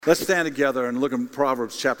Let's stand together and look at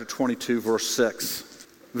Proverbs chapter 22, verse 6.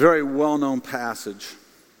 Very well-known passage.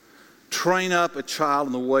 Train up a child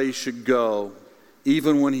in the way he should go.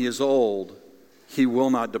 Even when he is old, he will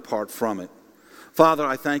not depart from it. Father,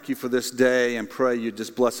 I thank you for this day and pray you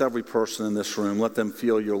just bless every person in this room. Let them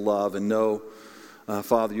feel your love and know,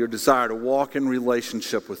 Father, your desire to walk in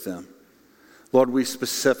relationship with them. Lord, we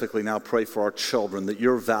specifically now pray for our children that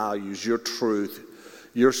your values, your truth,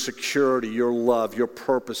 your security, your love, your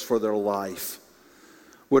purpose for their life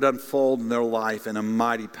would unfold in their life in a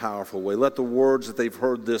mighty, powerful way. Let the words that they've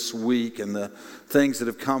heard this week and the things that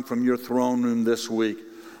have come from your throne room this week,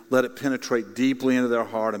 let it penetrate deeply into their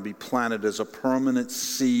heart and be planted as a permanent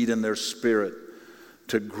seed in their spirit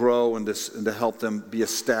to grow and to help them be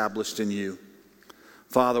established in you.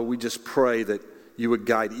 Father, we just pray that you would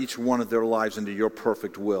guide each one of their lives into your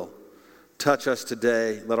perfect will. Touch us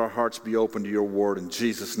today. Let our hearts be open to your word in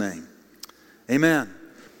Jesus' name. Amen.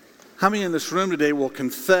 How many in this room today will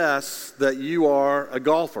confess that you are a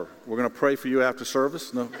golfer? We're going to pray for you after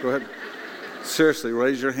service. No, go ahead. Seriously,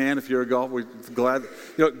 raise your hand if you're a golfer. We're glad.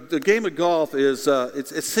 You know, the game of golf is,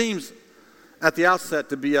 it seems at the outset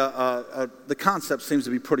to be the concept seems to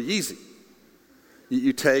be pretty easy.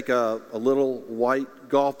 You take a little white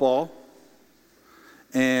golf ball,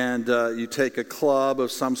 and you take a club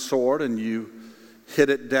of some sort and you hit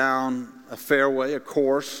it down a fairway, a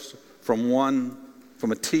course, from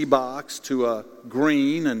a tee box to a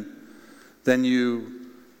green, and then you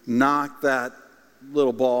knock that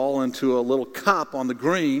little ball into a little cup on the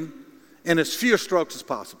green in as few strokes as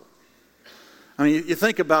possible. I mean, you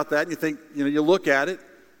think about that and you think, you look at it,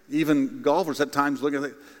 even golfers at times look at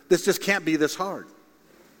it, this just can't be this hard.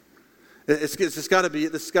 It's got to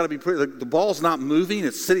be pretty. The ball's not moving.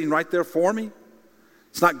 It's sitting right there for me.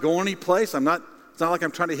 It's not going anyplace. It's not like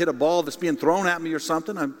I'm trying to hit a ball that's being thrown at me or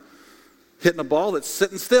something. I'm hitting a ball that's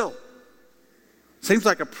sitting still. Seems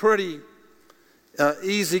like a pretty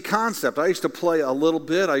easy concept. I used to play a little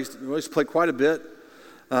bit. I used to play quite a bit.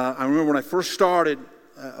 I remember when I first started,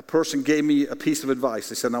 a person gave me a piece of advice.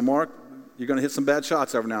 They said, "Now, Mark, you're going to hit some bad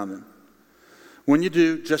shots every now and then. When you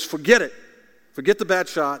do, just forget it. Forget the bad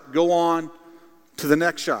shot. Go on to the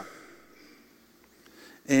next shot."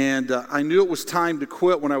 And I knew it was time to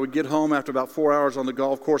quit when I would get home after about 4 hours on the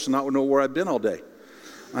golf course and not know where I'd been all day.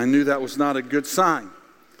 I knew that was not a good sign.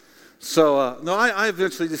 So, I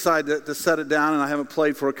eventually decided to set it down, and I haven't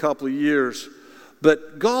played for a couple of years.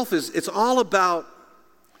 But golf it's all about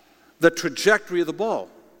the trajectory of the ball.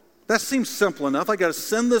 That seems simple enough. I got to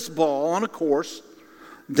send this ball on a course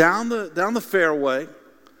down the fairway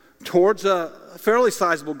towards a fairly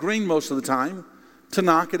sizable green most of the time to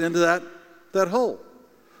knock it into that hole.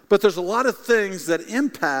 But there's a lot of things that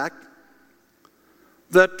impact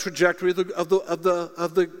the trajectory of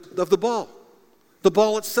the ball. The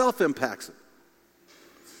ball itself impacts it.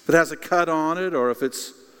 If it has a cut on it or if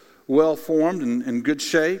it's well formed and in good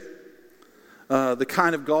shape, the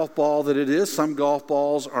kind of golf ball that it is. Some golf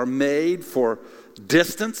balls are made for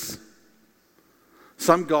distance.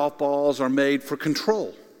 Some golf balls are made for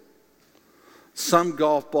control. Some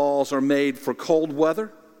golf balls are made for cold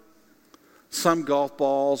weather. Some golf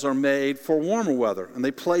balls are made for warmer weather, and they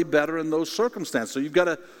play better in those circumstances. So you've got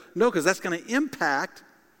to know, because that's going to impact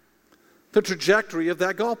the trajectory of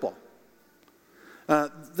that golf ball.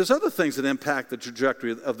 There's other things that impact the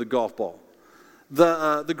trajectory of the golf ball.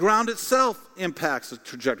 The ground itself impacts the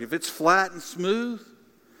trajectory. If it's flat and smooth,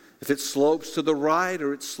 if it slopes to the right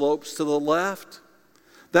or it slopes to the left,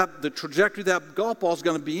 the trajectory of that golf ball is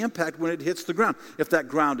going to be impacted when it hits the ground. If that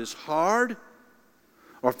ground is hard,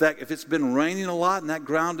 or if it's been raining a lot and that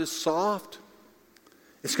ground is soft,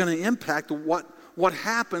 it's going to impact what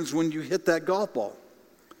happens when you hit that golf ball.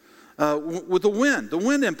 With the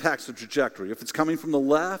wind impacts the trajectory. If it's coming from the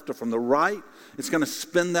left or from the right, it's going to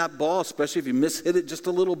spin that ball, especially if you mishit it just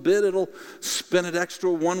a little bit. It'll spin it extra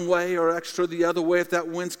one way or extra the other way. If that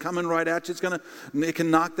wind's coming right at you, it can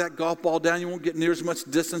knock that golf ball down. You won't get near as much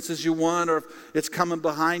distance as you want. Or if it's coming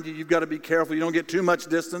behind you, you've got to be careful. You don't get too much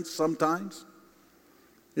distance sometimes.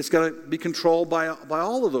 It's got to be controlled by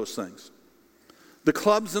all of those things. The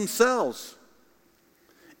clubs themselves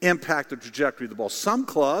impact the trajectory of the ball. Some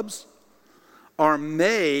clubs are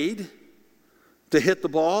made to hit the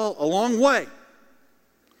ball a long way.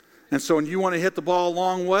 And so when you want to hit the ball a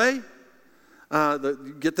long way,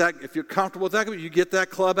 if you're comfortable with that, you get that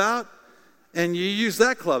club out and you use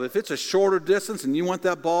that club. If it's a shorter distance and you want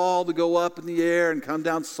that ball to go up in the air and come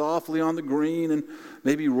down softly on the green and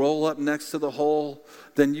maybe roll up next to the hole,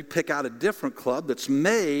 then you pick out a different club that's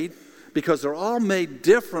made, because they're all made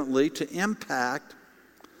differently, to impact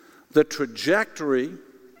the trajectory,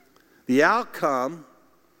 the outcome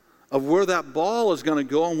of where that ball is going to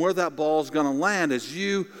go and where that ball is going to land as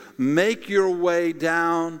you make your way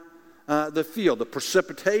down the field. The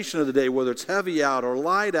precipitation of the day, whether it's heavy out or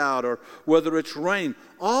light out or whether it's rain,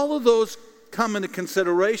 all of those come into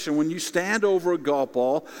consideration when you stand over a golf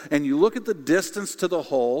ball and you look at the distance to the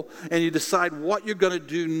hole and you decide what you're going to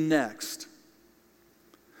do next.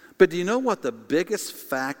 But do you know what the biggest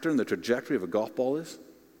factor in the trajectory of a golf ball is?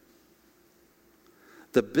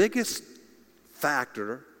 The biggest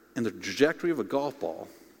factor in the trajectory of a golf ball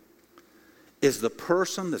is the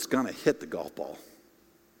person that's going to hit the golf ball.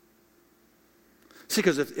 See,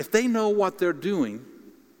 because if they know what they're doing,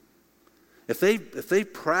 if they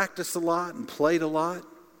practiced a lot and played a lot,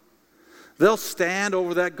 they'll stand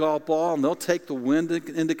over that golf ball and they'll take the wind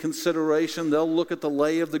into consideration. They'll look at the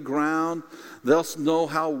lay of the ground. They'll know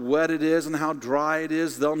how wet it is and how dry it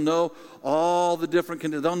is. They'll know all the different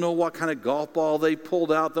conditions. They'll know what kind of golf ball they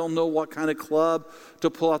pulled out. They'll know what kind of club to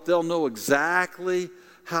pull out. They'll know exactly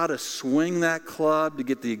how to swing that club to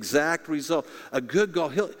get the exact result. A good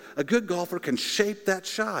golfer can shape that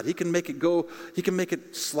shot. He can make it go, he can make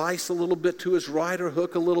it slice a little bit to his right or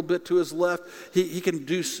hook a little bit to his left. He can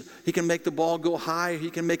make the ball go high,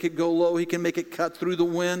 he can make it go low, he can make it cut through the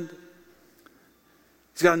wind.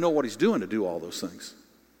 He's got to know what he's doing to do all those things.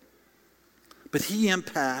 But he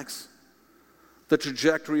impacts the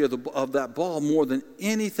trajectory of that ball more than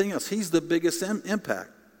anything else. He's the biggest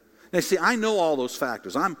impact. Now, see, I know all those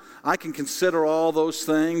factors. I can consider all those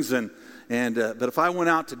things, but if I went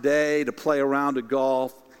out today to play a round of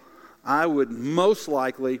golf, I would most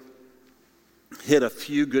likely hit a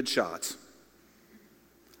few good shots.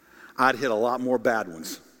 I'd hit a lot more bad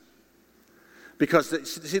ones. Because,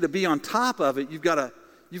 see, to be on top of it, you've got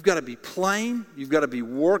to be playing, you've got to be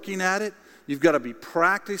working at it, you've got to be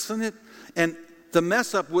practicing it, and the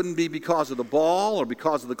mess up wouldn't be because of the ball or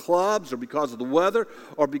because of the clubs or because of the weather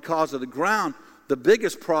or because of the ground. The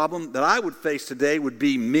biggest problem that I would face today would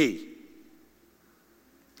be me.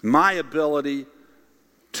 My ability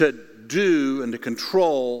to do and to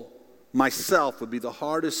control myself would be the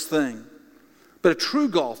hardest thing. But a true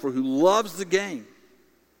golfer who loves the game,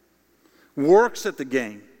 works at the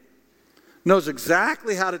game, knows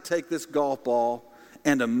exactly how to take this golf ball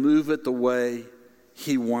and to move it the way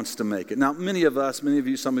he wants to make it. Now, many of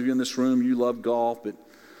you, some of you in this room, you love golf, but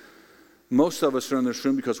most of us are in this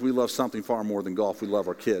room because we love something far more than golf. We love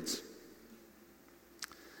our kids.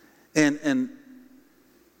 And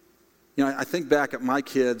you know, I think back at my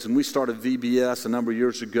kids, and we started VBS a number of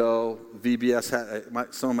years ago.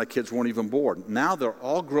 VBS some of my kids weren't even born. Now they're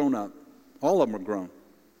all grown up. All of them are grown.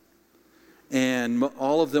 And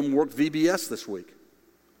all of them work VBS this week.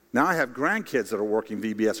 Now I have grandkids that are working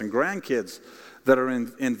VBS and grandkids that are in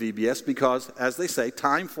VBS because, as they say,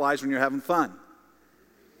 time flies when you're having fun.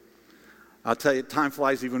 I'll tell you, time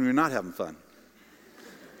flies even when you're not having fun.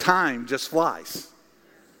 Time just flies.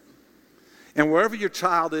 And wherever your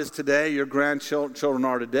child is today, your grandchildren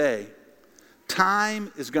are today,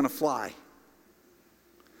 time is going to fly.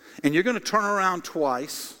 And you're going to turn around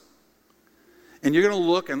twice, and you're going to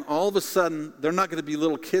look, and all of a sudden, they're not going to be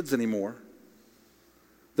little kids anymore.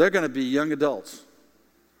 They're going to be young adults.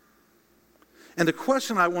 And the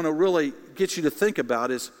question I want to really get you to think about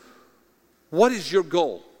is, what is your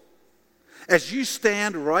goal? As you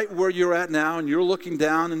stand right where you're at now and you're looking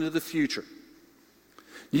down into the future,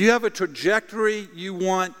 you have a trajectory you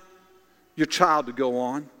want your child to go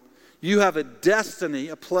on. You have a destiny,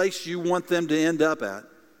 a place you want them to end up at,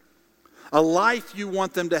 a life you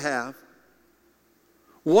want them to have.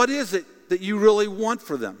 What is it that you really want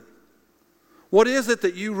for them? What is it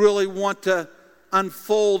that you really want to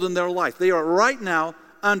unfold in their life? They are right now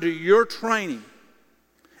under your training.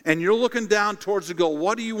 And you're looking down towards the goal.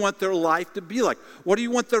 What do you want their life to be like? What do you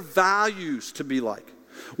want their values to be like?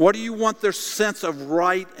 What do you want their sense of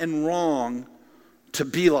right and wrong to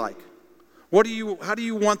be like? How do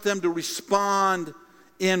you want them to respond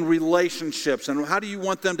in relationships? And how do you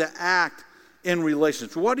want them to act in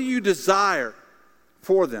relationships? What do you desire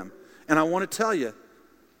for them? And I want to tell you,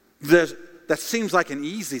 that seems like an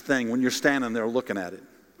easy thing when you're standing there looking at it.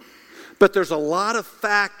 But there's a lot of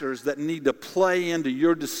factors that need to play into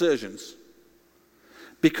your decisions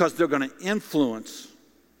because they're going to influence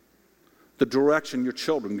the direction your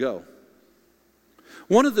children go.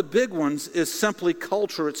 One of the big ones is simply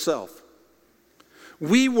culture itself.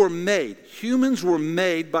 Humans were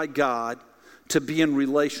made by God to be in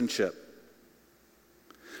relationship.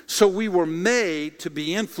 So we were made to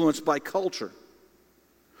be influenced by culture.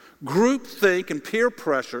 Groupthink and peer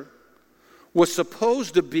pressure was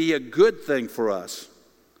supposed to be a good thing for us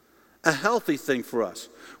a healthy thing for us.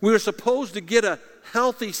 We are supposed to get a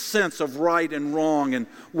healthy sense of right and wrong and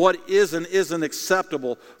what is and isn't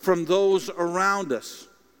acceptable from those around us.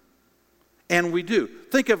 And we do.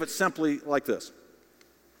 Think of it simply like this.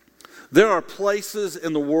 There are places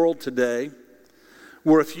in the world today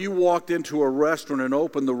where if you walked into a restaurant and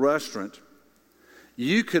opened the restaurant,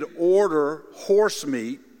 you could order horse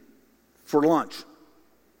meat for lunch.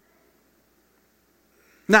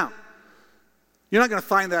 Now, you're not going to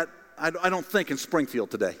find that, I don't think, in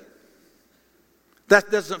Springfield today. That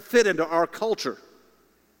doesn't fit into our culture.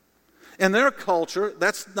 In their culture,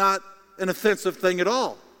 that's not an offensive thing at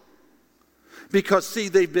all. Because, see,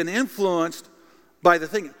 they've been influenced by the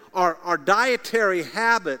thing. Our dietary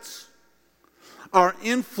habits are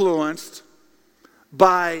influenced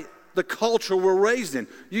by the culture we're raised in.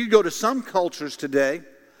 You go to some cultures today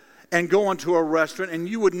and go into a restaurant and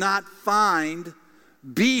you would not find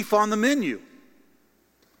beef on the menu.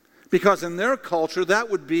 Because in their culture, that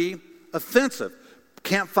would be offensive.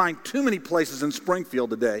 Can't find too many places in Springfield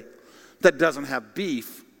today that doesn't have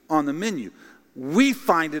beef on the menu. We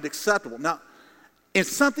find it acceptable. Now, in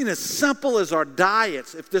something as simple as our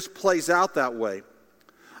diets, if this plays out that way,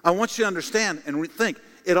 I want you to understand and think,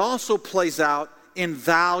 it also plays out in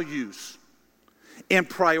values, in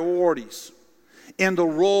priorities, in the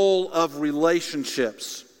role of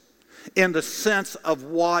relationships, in the sense of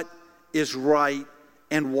what is right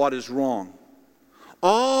and what is wrong.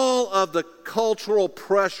 All of the cultural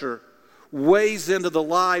pressure weighs into the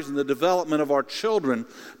lives and the development of our children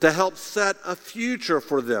to help set a future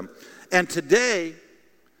for them. And today,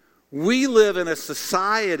 we live in a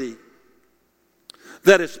society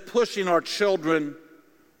that is pushing our children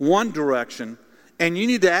one direction, and you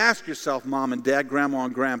need to ask yourself, Mom and Dad, Grandma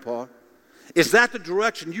and Grandpa, is that the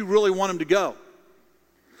direction you really want them to go?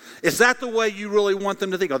 Is that the way you really want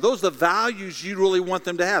them to think? Are those the values you really want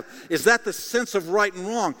them to have? Is that the sense of right and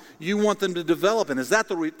wrong you want them to develop in? Is that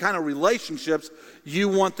the kind of relationships you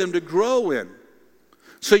want them to grow in?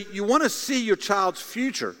 So you want to see your child's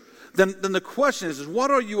future. Then the question is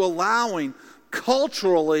what are you allowing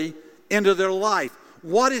culturally into their life?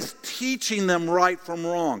 What is teaching them right from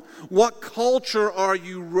wrong? What culture are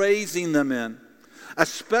you raising them in?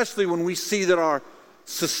 Especially when we see that our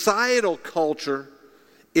societal culture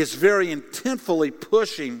is very intentfully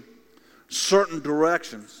pushing certain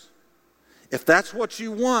directions. If that's what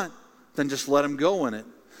you want, then just let them go in it.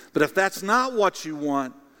 But if that's not what you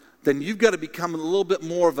want, then you've got to become a little bit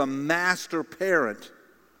more of a master parent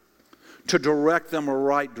to direct them a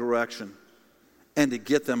right direction and to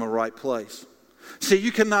get them a right place. See,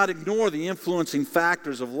 you cannot ignore the influencing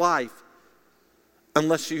factors of life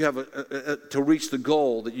unless you have to reach the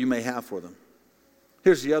goal that you may have for them.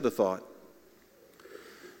 Here's the other thought.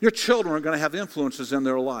 Your children are going to have influences in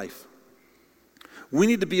their life. We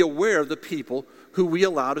need to be aware of the people who we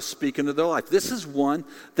allow to speak into their life. This is one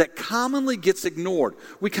that commonly gets ignored.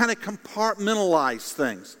 We kind of compartmentalize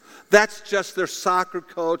things. That's just their soccer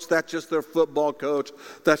coach. That's just their football coach.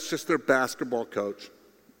 That's just their basketball coach.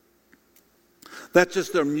 That's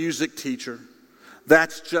just their music teacher.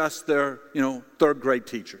 That's just their, third grade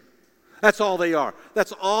teacher. That's all they are.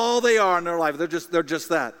 That's all they are in their life. They're just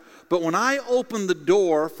that. But when I open the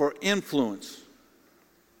door for influence,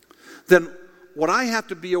 then what I have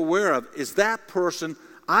to be aware of is that person,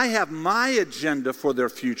 I have my agenda for their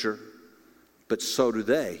future, but so do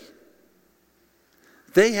they.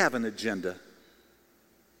 They have an agenda.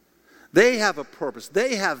 They have a purpose.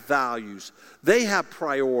 They have values. They have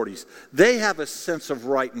priorities. They have a sense of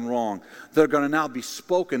right and wrong that are going to now be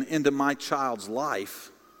spoken into my child's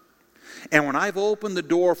life. And when I've opened the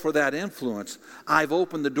door for that influence, I've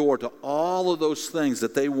opened the door to all of those things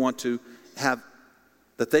that they want to have,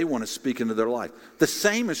 that they want to speak into their life. The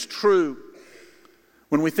same is true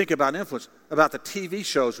when we think about influence, about the TV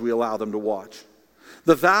shows we allow them to watch.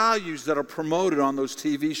 The values that are promoted on those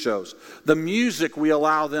TV shows. The music we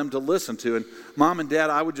allow them to listen to. And Mom and Dad,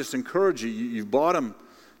 I would just encourage you. You've bought them,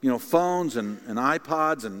 phones and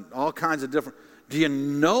iPods and all kinds of different. Do you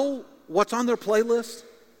know what's on their playlist?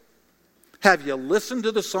 Have you listened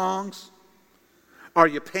to the songs? Are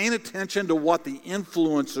you paying attention to what the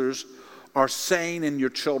influencers are saying in your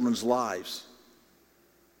children's lives?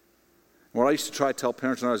 What I used to try to tell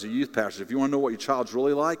parents when I was a youth pastor, if you want to know what your child's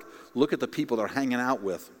really like, look at the people they're hanging out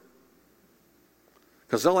with.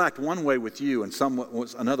 Because they'll act one way with you and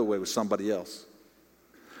another way with somebody else.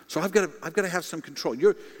 So I've got to have some control.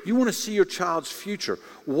 You want to see your child's future.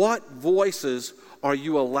 What voices are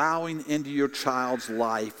you allowing into your child's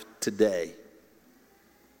life today?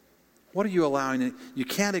 What are you allowing in? You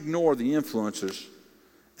can't ignore the influencers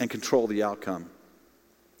and control the outcome.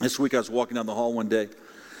 This week I was walking down the hall one day,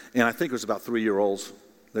 And I think it was about 3-year-olds.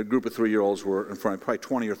 The group of 3-year-olds were in front of me, probably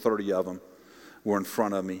 20 or 30 of them were in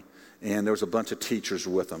front of me. And there was a bunch of teachers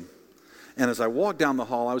with them. And as I walked down the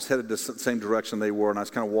hall, I was headed the same direction they were, and I was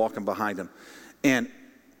kind of walking behind them. And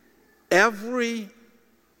every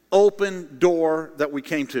open door that we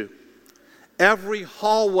came to, every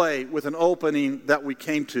hallway with an opening that we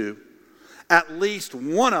came to, at least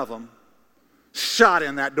one of them shot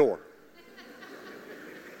in that door.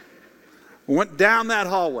 Went down that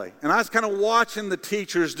hallway. And I was kind of watching the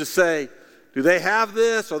teachers to say, do they have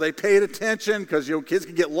this? Are they paying attention? Because kids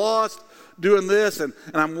can get lost doing this. And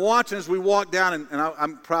I'm watching as we walk down, and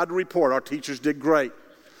I'm proud to report our teachers did great.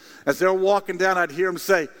 As they were walking down, I'd hear them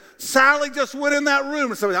say, Sally just went in that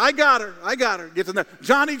room. And somebody, I got her. Gets in there.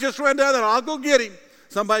 Johnny just ran down there. I'll go get him.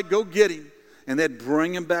 Somebody go get him. And they'd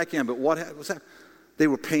bring him back in. But what was that? They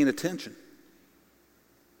were paying attention.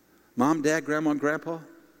 Mom, Dad, Grandma, and Grandpa,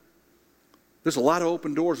 there's a lot of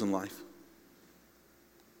open doors in life.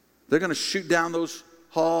 They're going to shoot down those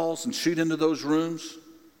halls and shoot into those rooms.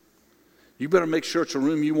 You better make sure it's a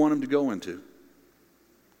room you want them to go into.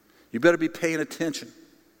 You better be paying attention.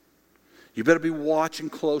 You better be watching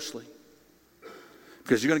closely.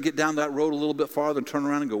 Because you're going to get down that road a little bit farther and turn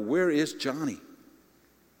around and go, where is Johnny?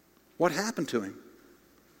 What happened to him?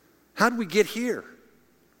 How did we get here?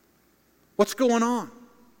 What's going on?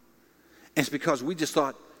 And it's because we just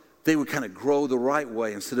thought they would kind of grow the right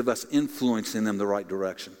way instead of us influencing them the right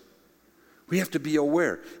direction. We have to be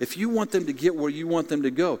aware. If you want them to get where you want them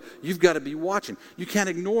to go, you've got to be watching. You can't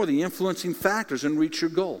ignore the influencing factors and reach your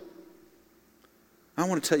goal. I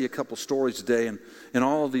want to tell you a couple stories today, and in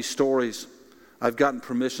all of these stories, I've gotten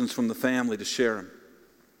permissions from the family to share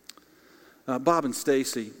them. Bob and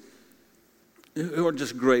Stacy, who are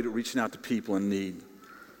just great at reaching out to people in need,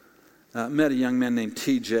 met a young man named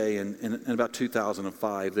TJ in about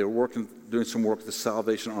 2005. They were doing some work with the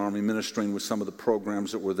Salvation Army, ministering with some of the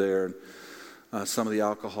programs that were there, and some of the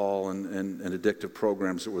alcohol and addictive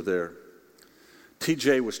programs that were there.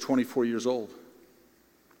 TJ was 24 years old.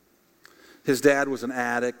 His dad was an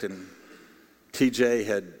addict, and TJ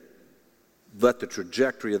had let the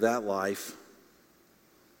trajectory of that life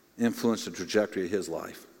influence the trajectory of his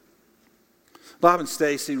life. Bob and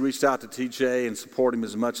Stacy reached out to TJ and supported him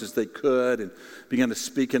as much as they could, and began to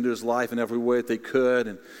speak into his life in every way that they could,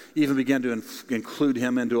 and even began to include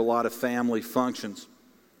him into a lot of family functions.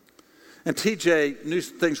 And TJ knew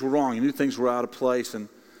things were wrong. He knew things were out of place, and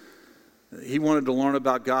he wanted to learn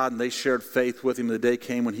about God, and they shared faith with him. The day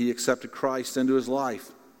came when he accepted Christ into his life.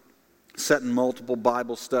 Sat in multiple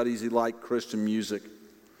Bible studies. He liked Christian music.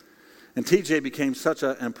 And TJ became such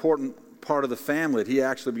an important part of the family that he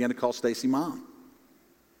actually began to call Stacy Mom.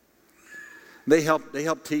 They helped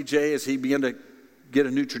TJ as he began to get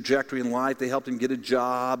a new trajectory in life. They helped him get a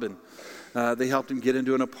job, and they helped him get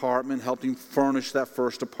into an apartment, helped him furnish that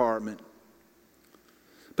first apartment.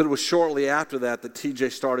 But it was shortly after that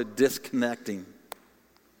TJ started disconnecting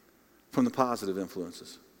from the positive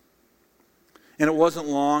influences. And it wasn't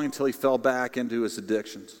long until he fell back into his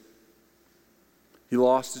addictions. He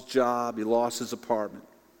lost his job, he lost his apartment,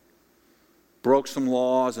 broke some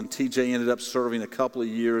laws, and TJ ended up serving a couple of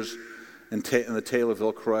years in the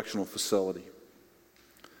Taylorville Correctional Facility.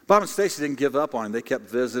 Bob and Stacy didn't give up on him. They kept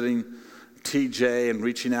visiting TJ and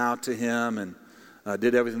reaching out to him, and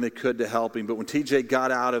did everything they could to help him. But when TJ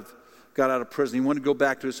got out of prison, he wanted to go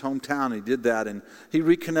back to his hometown, and he did that. And he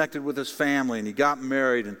reconnected with his family, and he got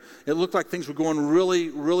married. And it looked like things were going really,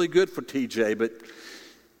 really good for TJ. But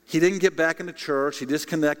he didn't get back into church. He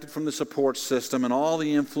disconnected from the support system, and all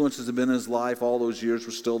the influences that had been in his life all those years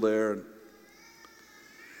were still there. And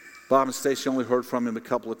Bob and Stacy only heard from him a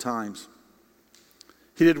couple of times.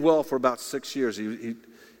 He did well for about 6 years.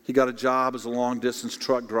 He got a job as a long-distance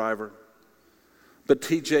truck driver. But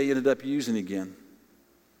TJ ended up using again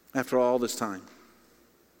after all this time.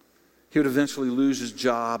 He would eventually lose his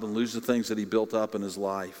job and lose the things that he built up in his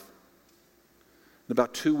life. And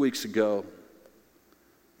about 2 weeks ago,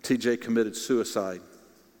 TJ committed suicide,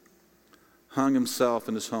 hung himself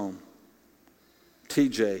in his home.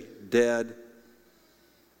 TJ, dead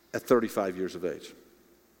at 35 years of age.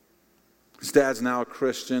 His dad's now a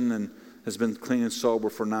Christian and has been clean and sober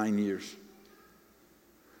for 9 years.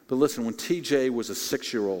 But listen, when TJ was a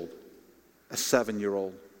 6-year-old, a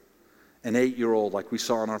 7-year-old, an 8-year-old like we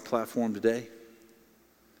saw on our platform today,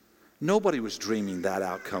 nobody was dreaming that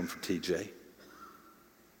outcome for TJ.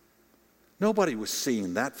 Nobody was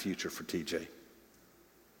seeing that future for TJ.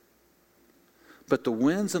 But the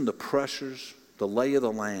winds and the pressures, the lay of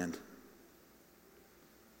the land,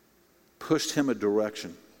 pushed him a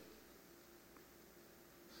direction.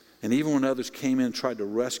 And even when others came in and tried to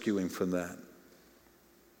rescue him from that,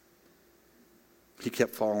 he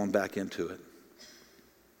kept falling back into it.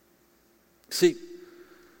 See,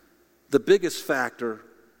 the biggest factor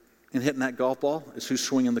in hitting that golf ball is who's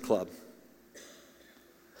swinging the club.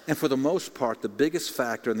 And for the most part, the biggest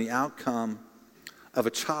factor in the outcome of a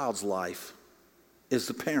child's life is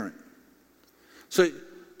the parent. So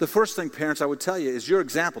the first thing, parents, I would tell you is your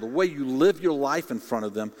example. The way you live your life in front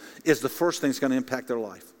of them is the first thing that's going to impact their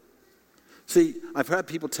life. See, I've had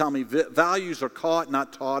people tell me values are caught,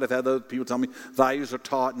 not taught. I've had other people tell me values are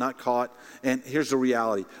taught, not caught. And here's the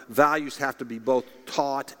reality. Values have to be both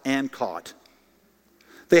taught and caught.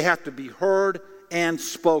 They have to be heard and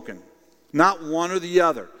spoken. Not one or the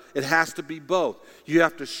other. It has to be both. You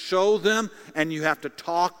have to show them and you have to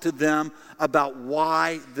talk to them about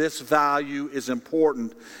why this value is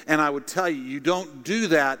important. And I would tell you, you don't do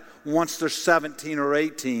that once they're 17 or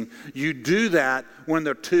 18. You do that when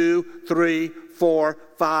they're 2, 3, 4,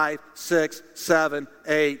 5, 6, 7,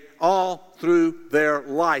 8, all through their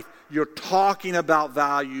life. You're talking about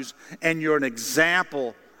values and you're an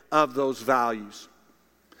example of those values.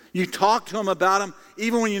 You talk to them about them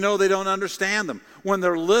even when you know they don't understand them. When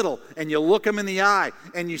they're little and you look them in the eye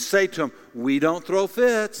and you say to them, we don't throw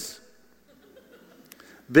fits.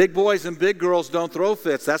 Big boys and big girls don't throw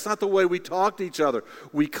fits. That's not the way we talk to each other.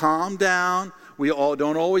 We calm down. We all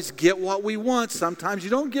don't always get what we want. Sometimes you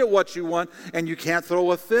don't get what you want and you can't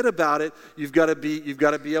throw a fit about it. You've got to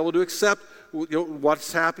be able to accept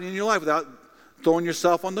what's happening in your life without throwing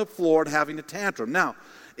yourself on the floor and having a tantrum. Now,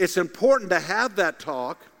 it's important to have that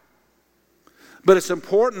talk. But it's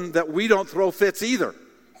important that we don't throw fits either.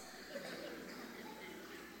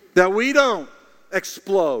 That we don't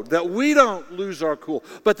explode. That we don't lose our cool.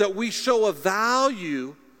 But that we show a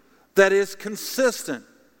value that is consistent.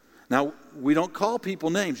 Now, we don't call people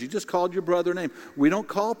names. You just called your brother a name. We don't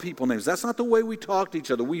call people names. That's not the way we talk to each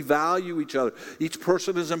other. We value each other. Each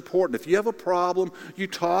person is important. If you have a problem, you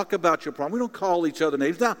talk about your problem. We don't call each other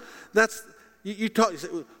names. Now, you talk. You say,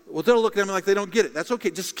 well, they're looking at me like they don't get it. That's okay.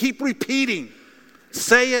 Just keep repeating.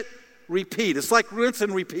 Say it, repeat. It's like rinse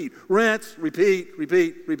and repeat. Rinse, repeat,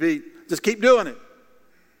 repeat, repeat. Just keep doing it.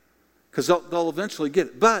 Because they'll eventually get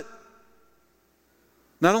it. But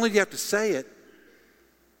not only do you have to say it,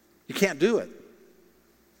 you can't do it.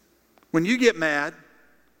 When you get mad,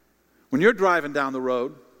 when you're driving down the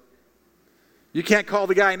road, you can't call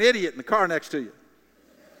the guy an idiot in the car next to you.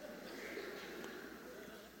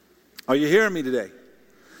 Are you hearing me today?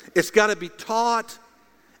 It's got to be taught.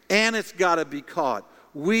 And it's got to be caught.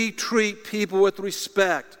 We treat people with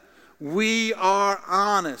respect. We are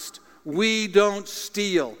honest. We don't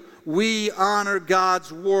steal. We honor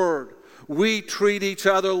God's word. We treat each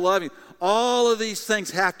other loving. All of these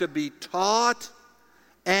things have to be taught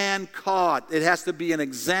and caught. It has to be an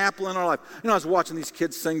example in our life. You know, I was watching these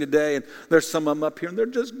kids sing today, and there's some of them up here, and they're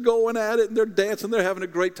just going at it, and they're dancing, they're having a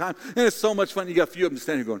great time. And it's so much fun. You got a few of them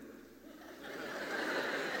standing here going,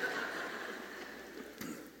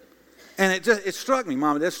 and it struck me,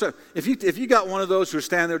 Mom. If you got one of those who are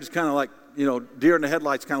standing there just kind of like, deer in the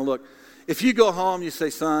headlights kind of look. If you go home, you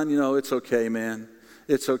say, son, it's okay, man.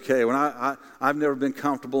 It's okay. When I've never been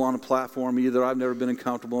comfortable on a platform either. I've never been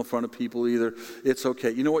uncomfortable in front of people either. It's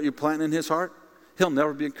okay. You know what you're planting in his heart? He'll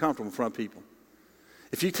never be uncomfortable in front of people.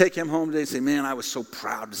 If you take him home today and say, man, I was so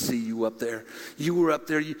proud to see you up there. You were up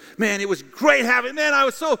there. Man, it was great having, man,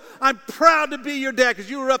 I'm proud to be your dad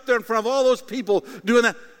because you were up there in front of all those people doing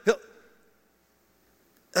that.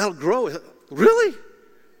 That'll grow. Really?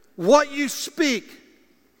 What you speak,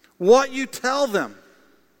 what you tell them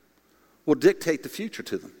will dictate the future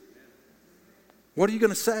to them. What are you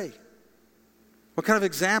going to say? What kind of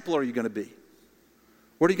example are you going to be?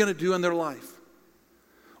 What are you going to do in their life?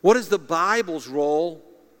 What is the Bible's role?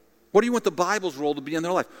 What do you want the Bible's role to be in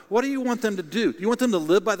their life? What do you want them to do? Do you want them to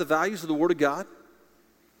live by the values of the Word of God?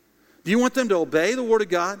 Do you want them to obey the Word of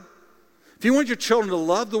God? If you want your children to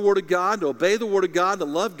love the Word of God, to obey the Word of God, to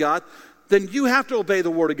love God, then you have to obey the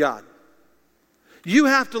Word of God. You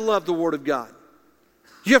have to love the Word of God.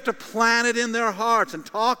 You have to plant it in their hearts and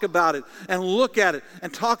talk about it and look at it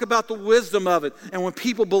and talk about the wisdom of it. And when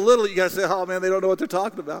people belittle it, you got to say, oh man, they don't know what they're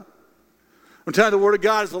talking about. I'm telling you, the Word of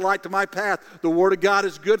God is the light to my path. The Word of God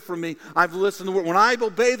is good for me. I've listened to the Word. When I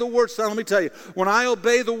obey the Word, son, let me tell you, when I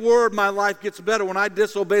obey the Word, my life gets better. When I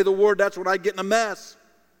disobey the Word, that's when I get in a mess.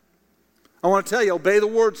 I want to tell you, obey the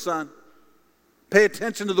Word, son. Pay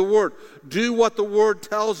attention to the Word. Do what the Word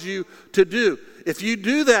tells you to do. If you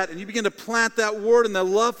do that and you begin to plant that Word and the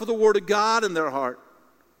love for the Word of God in their heart,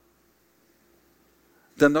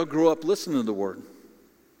 then they'll grow up listening to the Word.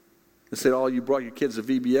 They say, oh, you brought your kids to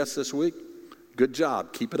VBS this week? Good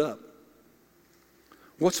job. Keep it up.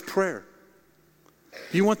 What's prayer?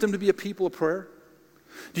 Do you want them to be a people of prayer?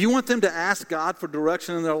 Do you want them to ask God for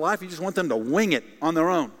direction in their life? You just want them to wing it on their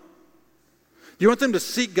own? Do you want them to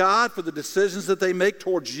seek God for the decisions that they make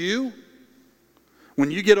towards you? When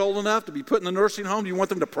you get old enough to be put in the nursing home, do you want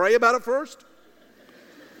them to pray about it first?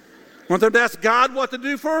 Want them to ask God what to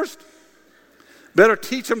do first? Better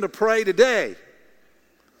teach them to pray today.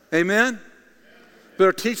 Amen?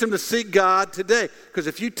 Better teach them to seek God today. Because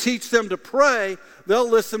if you teach them to pray, they'll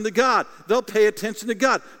listen to God. They'll pay attention to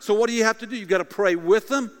God. So what do you have to do? You've got to pray with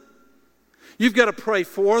them. You've got to pray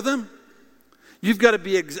for them. You've got to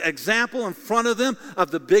be an example in front of them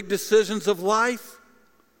of the big decisions of life.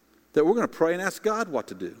 That we're going to pray and ask God what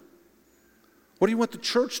to do. What do you want the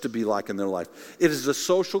church to be like in their life? It is a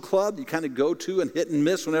social club you kind of go to and hit and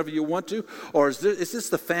miss whenever you want to? Or is this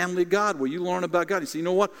the family of God where you learn about God? You say, you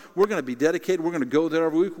know what? We're going to be dedicated. We're going to go there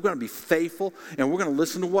every week. We're going to be faithful. And we're going to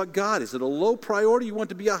listen to what God is. Is it a low priority? You want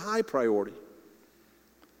it to be a high priority.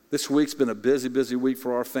 This week's been a busy, busy week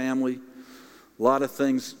for our family. A lot of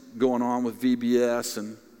things going on with VBS.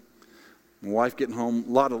 And my wife getting home,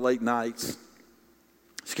 a lot of late nights.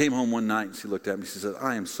 She came home one night and she looked at me. She said,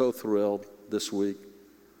 I am so thrilled this week.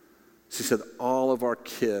 She said, all of our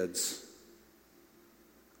kids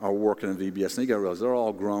are working in VBS. And you got to realize they're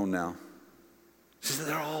all grown now. She said,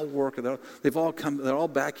 they're all working. They're all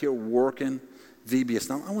back here working VBS.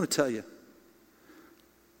 Now, I want to tell you,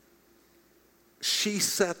 she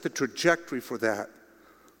set the trajectory for that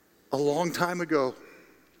a long time ago.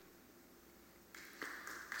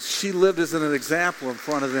 She lived as an example in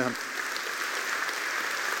front of them.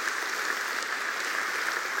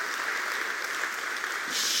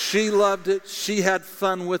 She loved it. She had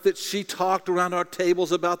fun with it. She talked around our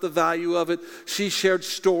tables about the value of it. She shared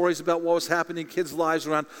stories about what was happening in kids' lives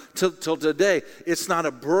around till today. It's not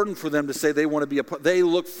a burden for them to say they want to be a part. They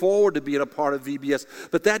look forward to being a part of VBS.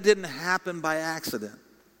 But that didn't happen by accident.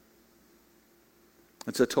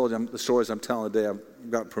 As I told you, the stories I'm telling today,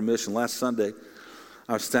 I've got permission. Last Sunday,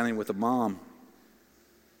 I was standing with a mom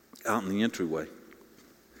out in the entryway.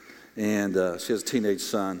 And she has a teenage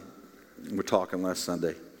son. We're talking last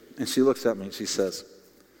Sunday. And she looks at me and she says,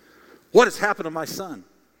 what has happened to my son?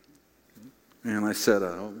 And I said,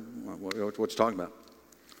 what you talking about?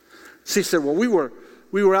 She said, well, we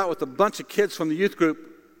were out with a bunch of kids from the youth group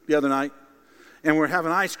the other night, and we're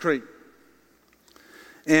having ice cream.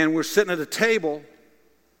 And we're sitting at a table,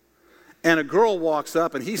 and a girl walks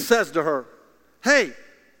up, and he says to her, hey,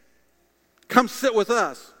 come sit with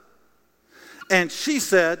us. And she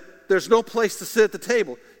said, there's no place to sit at the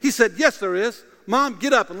table. He said, yes, there is. Mom,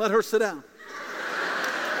 get up and let her sit down.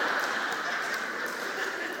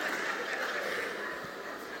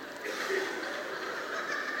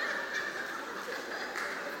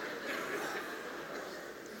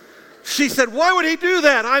 She said, why would he do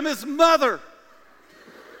that? I'm his mother.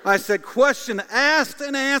 I said, question asked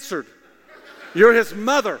and answered. You're his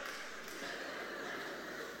mother.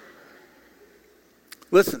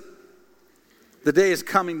 Listen, the day is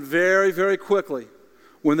coming very, very quickly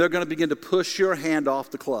when they're going to begin to push your hand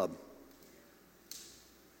off the club.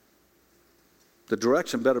 The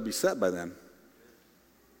direction better be set by then.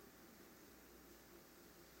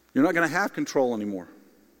 You're not going to have control anymore.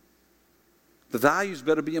 The values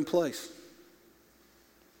better be in place.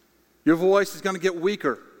 Your voice is going to get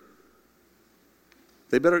weaker.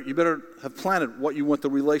 You better have planted what you want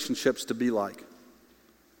the relationships to be like.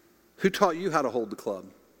 Who taught you how to hold the club?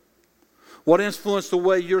 What influenced the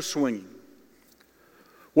way you're swinging?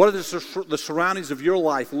 What does the surroundings of your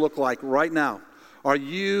life look like right now? Are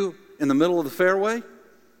you in the middle of the fairway?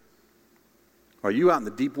 Are you out in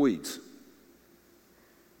the deep weeds?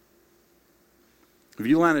 Have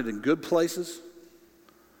you landed in good places?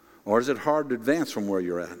 Or is it hard to advance from where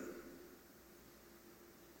you're at?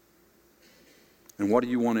 And what do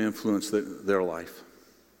you want to influence their life?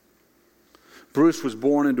 Bruce was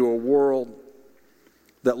born into a world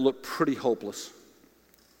that looked pretty hopeless.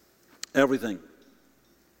 Everything.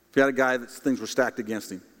 If you had a guy that things were stacked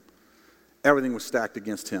against him, everything was stacked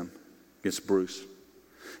against him, against Bruce.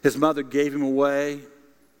 His mother gave him away,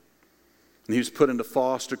 and he was put into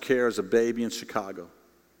foster care as a baby in Chicago.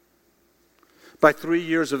 By 3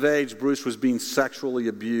 years of age, Bruce was being sexually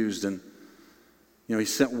abused, and he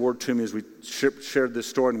sent word to me as we shared this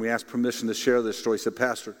story, and we asked permission to share this story. He said,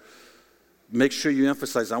 Pastor, make sure you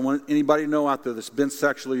emphasize, I want anybody to know out there that's been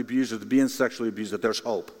sexually abused or that's being sexually abused that there's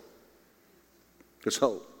hope. There's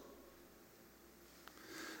hope.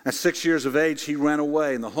 At 6 years of age, he ran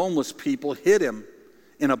away, and the homeless people hid him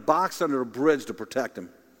in a box under a bridge to protect him.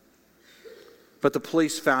 But the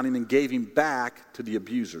police found him and gave him back to the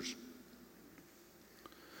abusers.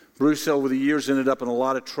 Bruce, over the years, ended up in a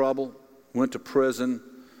lot of trouble, went to prison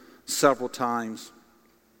several times.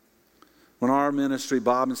 When our ministry,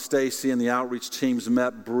 Bob and Stacy and the outreach teams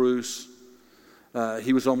met Bruce,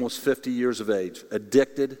 he was almost 50 years of age,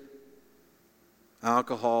 addicted,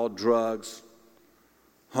 alcohol, drugs,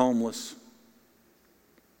 homeless.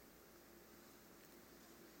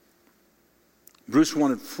 Bruce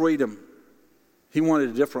wanted freedom. He wanted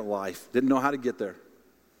a different life, didn't know how to get there.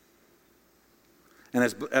 And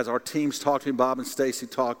as our teams talked to him, Bob and Stacy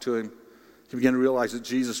talked to him, he began to realize that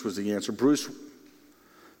Jesus was the answer. Bruce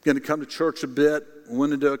began to come to church a bit,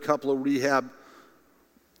 went into a couple of rehab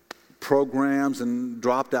programs and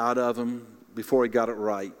dropped out of them before he got it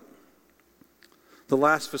right. The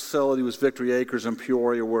last facility was Victory Acres in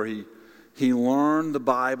Peoria, where he learned the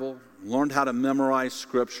Bible, learned how to memorize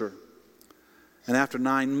Scripture. And after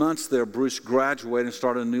 9 months there, Bruce graduated and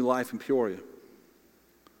started a new life in Peoria.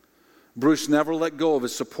 Bruce never let go of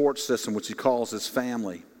his support system, which he calls his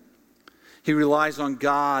family. He relies on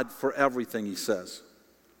God for everything, he says.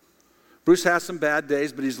 Bruce has some bad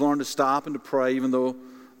days, but he's learned to stop and to pray, even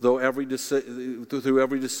through every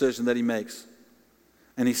decision that he makes.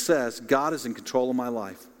 And he says, God is in control of my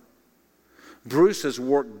life. Bruce has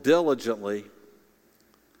worked diligently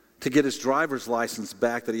to get his driver's license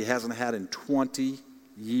back that he hasn't had in 20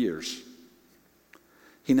 years.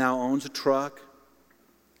 He now owns a truck.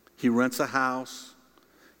 He rents a house.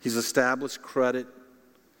 He's established credit.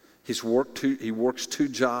 He works 2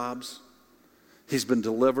 jobs. He's been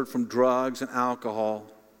delivered from drugs and alcohol.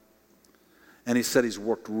 And he said he's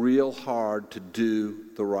worked real hard to do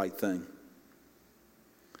the right thing.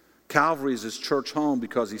 Calvary is his church home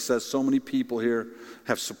because he says so many people here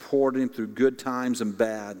have supported him through good times and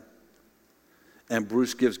bad. And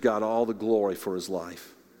Bruce gives God all the glory for his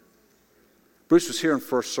life. Bruce was here in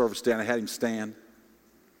first service, Dan. I had him stand.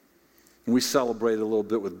 And we celebrated a little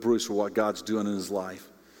bit with Bruce for what God's doing in his life.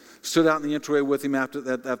 Stood out in the entryway with him after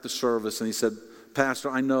the service, and he said, Pastor,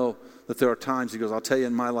 I know that there are times, he goes, I'll tell you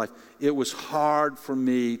in my life, it was hard for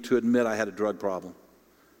me to admit I had a drug problem.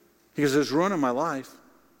 He goes, it was ruining my life.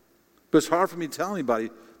 But it's hard for me to tell anybody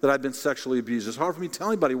that I've been sexually abused. It's hard for me to tell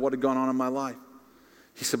anybody what had gone on in my life.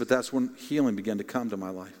 He said, but that's when healing began to come to my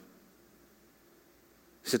life.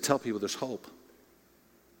 He said, tell people there's hope.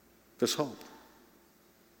 There's hope.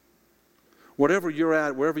 Wherever you're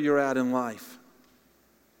at in life,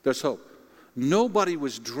 there's hope. Nobody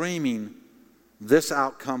was dreaming this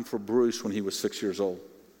outcome for Bruce when he was 6 years old.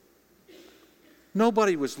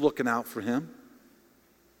 Nobody was looking out for him.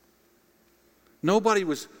 Nobody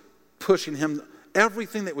was pushing him.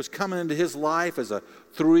 Everything that was coming into his life as a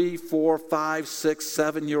 3, 4, 5, 6,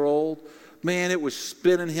 7-year-old, man, it was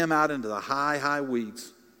spinning him out into the high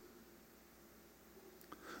weeds.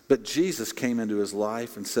 But Jesus came into his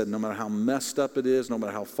life and said, no matter how messed up it is, no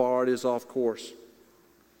matter how far it is off course,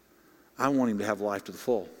 I want him to have life to the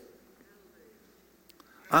full.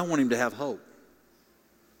 I want him to have hope.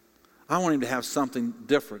 I want him to have something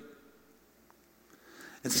different.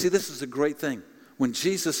 And see, this is a great thing. When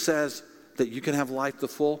Jesus says that you can have life to the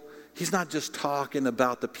full, he's not just talking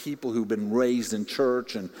about the people who've been raised in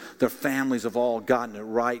church and their families have all gotten it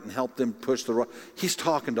right and helped them push the right. He's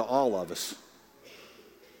talking to all of us.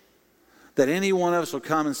 That any one of us will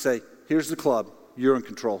come and say, here's the club, you're in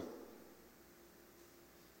control.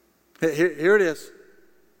 Here it is.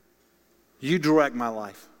 You direct my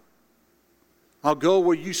life. I'll go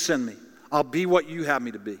where you send me. I'll be what you have me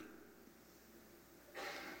to be.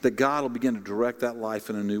 That God will begin to direct that life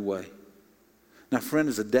in a new way. Now, friend,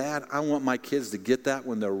 as a dad, I want my kids to get that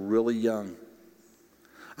when they're really young.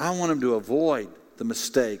 I want them to avoid the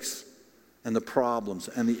mistakes and the problems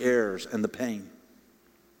and the errors and the pain.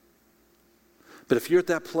 But if you're at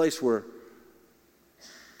that place where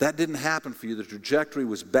that didn't happen for you, the trajectory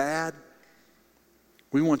was bad,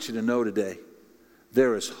 we want you to know today,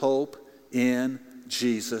 there is hope in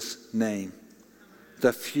Jesus' name.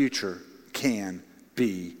 The future can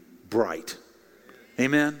be bright.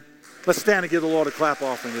 Amen? Let's stand and give the Lord a clap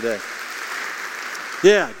offering today.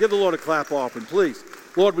 Yeah, give the Lord a clap offering, please.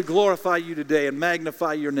 Lord, we glorify you today and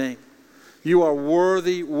magnify your name. You are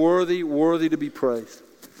worthy, worthy, worthy to be praised.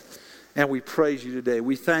 And we praise you today.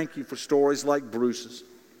 We thank you for stories like Bruce's.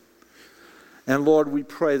 And Lord, we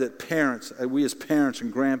pray that parents, we as parents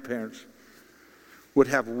and grandparents, would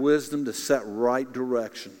have wisdom to set right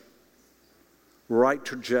direction, right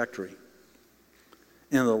trajectory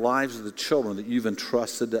in the lives of the children that you've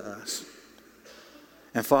entrusted to us.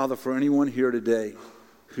 And Father, for anyone here today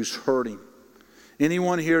who's hurting,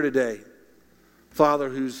 anyone here today, Father,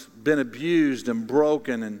 who's been abused and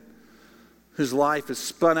broken and whose life is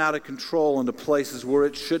spun out of control into places where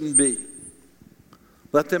it shouldn't be,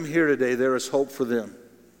 let them hear today there is hope for them.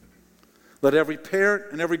 Let every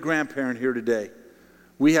parent and every grandparent here today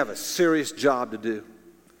We have a serious job to do.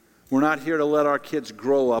 We're not here to let our kids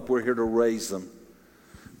grow up. We're here to raise them,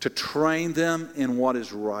 to train them in what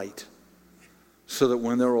is right, so that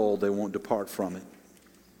when they're old, they won't depart from it.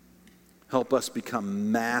 Help us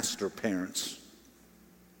become master parents,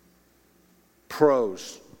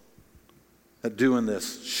 pros at doing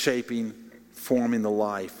this, shaping, forming the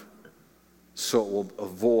life, so it will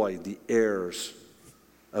avoid the errors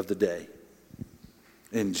of the day.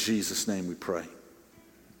 In Jesus' name we pray.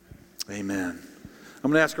 Amen.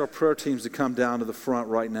 I'm going to ask our prayer teams to come down to the front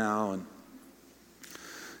right now. And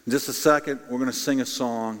in just a second, we're going to sing a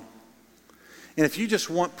song. And if you just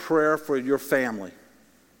want prayer for your family,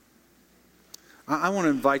 I want to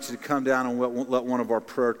invite you to come down and let one of our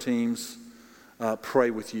prayer teams pray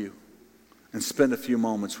with you and spend a few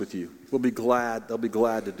moments with you. They'll be glad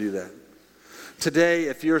to do that. Today,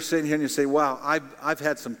 if you're sitting here and you say, wow, I've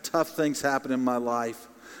had some tough things happen in my life.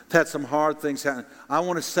 I've had some hard things happen. I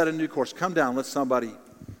want to set a new course. Come down. Let somebody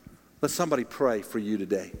pray for you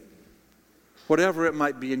today. Whatever it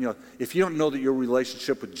might be in your life. If you don't know that your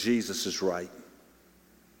relationship with Jesus is right,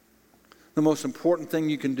 the most important thing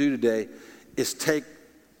you can do today is take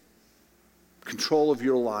control of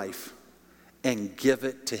your life and give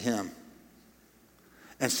it to Him.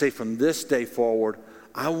 And say, from this day forward,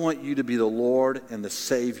 I want you to be the Lord and the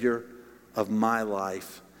Savior of my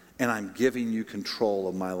life, and I'm giving you control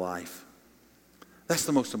of my life. That's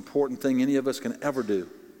the most important thing any of us can ever do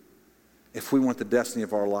if we want the destiny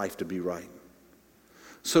of our life to be right.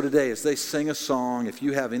 So today, as they sing a song, if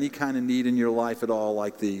you have any kind of need in your life at all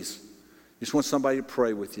like these, you just want somebody to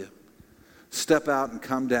pray with you, step out and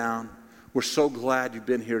come down. We're so glad you've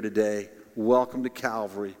been here today. Welcome to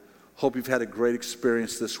Calvary. Hope you've had a great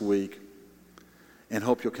experience this week, and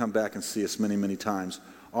hope you'll come back and see us many, many times.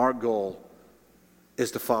 Our goal is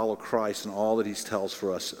to follow Christ and all that He tells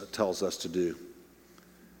us to do,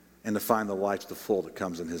 and to find the life to the full that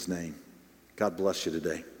comes in His name. God bless you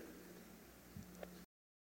today.